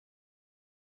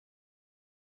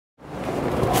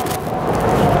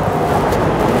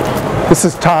This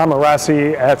is Tom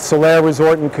Arassi at Solaire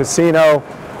Resort and Casino.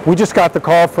 We just got the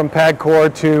call from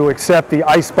PAGCOR to accept the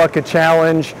Ice Bucket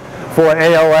Challenge for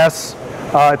ALS.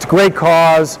 It's a great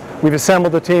cause. We've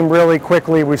assembled the team really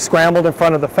quickly. We've scrambled in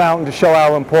front of the fountain to show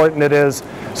how important it is.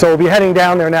 So we'll be heading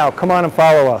down there now. Come on and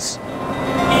follow us.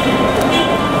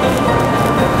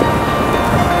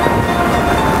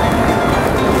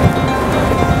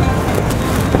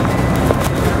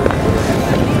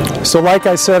 So like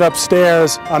I said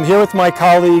upstairs, I'm here with my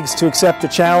colleagues to accept the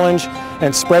challenge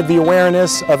and spread the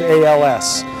awareness of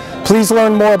ALS. Please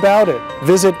learn more about it.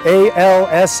 Visit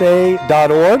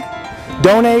alsa.org,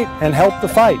 donate, and help the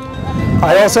fight.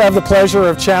 I also have the pleasure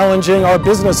of challenging our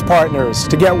business partners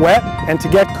to get wet and to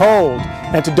get cold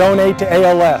and to donate to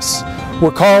ALS.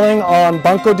 We're calling on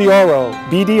Banco de Oro,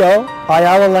 BDO,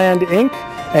 Ayala Land Inc.,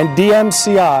 and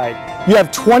DMCI. You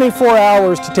have 24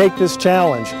 hours to take this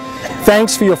challenge.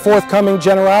 Thanks for your forthcoming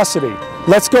generosity.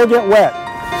 Let's go get wet.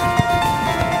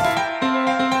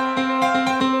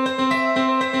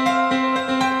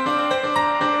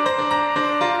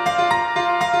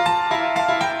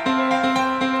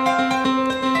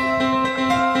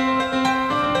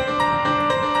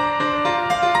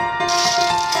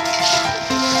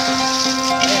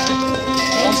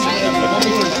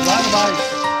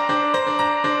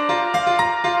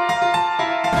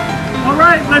 All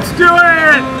right, let's do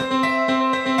it!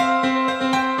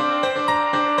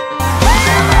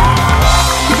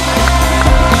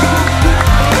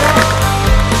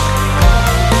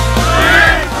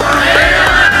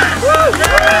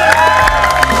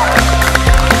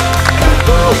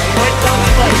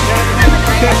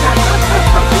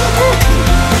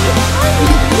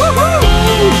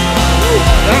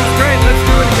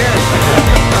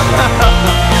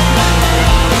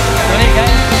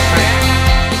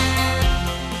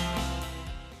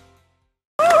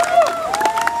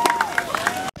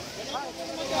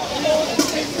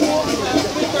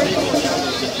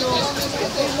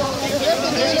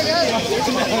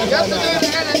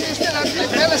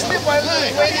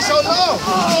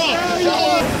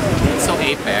 So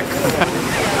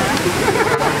APEC.